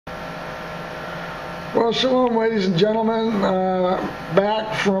Well, shalom, ladies and gentlemen.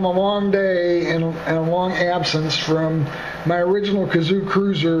 Back from a long day and a long absence from my original Kazoo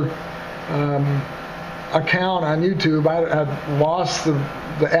Cruiser account on YouTube. I had lost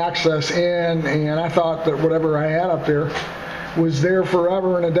the access in, and I thought that whatever I had up there was there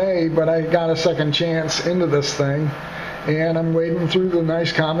forever and a day, but I got a second chance into this thing. And I'm wading through the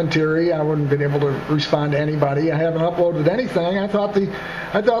nice commentary. I wouldn't have been able to respond to anybody. I haven't uploaded anything. I thought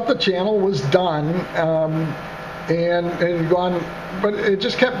the channel was done, and gone, but it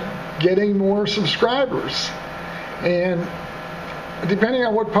just kept getting more subscribers. And depending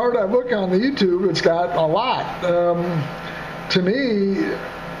on what part I look on the YouTube, it's got a lot. To me,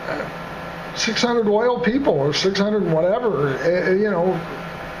 600 loyal people or 600 whatever.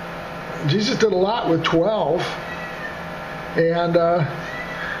 Jesus did a lot with 12. And,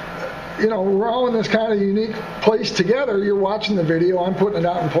 we're all in this kind of unique place together. You're watching the video, I'm putting it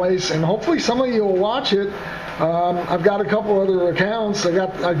out in place, and hopefully some of you will watch it. I've got a couple other accounts.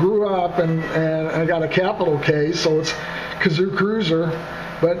 I grew up and I got a capital K, so it's Kazoo Cruiser.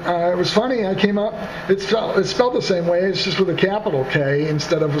 But it was funny, I came up, it's spelled the same way, it's just with a capital K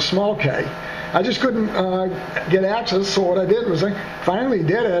instead of a small K. I just couldn't get access, so what I did was I finally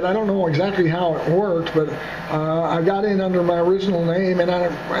did it. I don't know exactly how it worked, but I got in under my original name, and I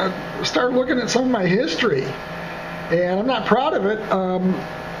started looking at some of my history, and I'm not proud of it.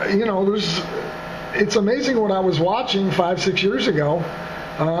 It's amazing what I was watching 5-6 years ago.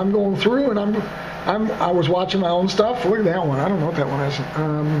 I'm going through, and I was watching my own stuff. Look at that one. I don't know what that one is.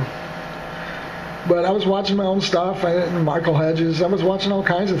 But I was watching my own stuff. Michael Hedges. I was watching all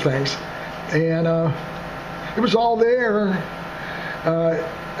kinds of things. And it was all there.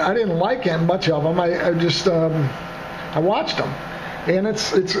 I didn't like much of them. I just watched them. And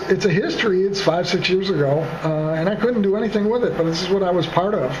it's a history. It's 5-6 years ago. And I couldn't do anything with it. But this is what I was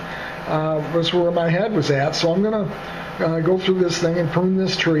part of. Was where my head was at. So I'm going to go through this thing and prune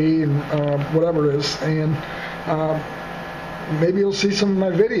this tree and whatever it is, and maybe you'll see some of my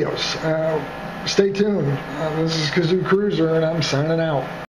videos. Stay tuned. This is Kazoo Cruiser, and I'm signing out.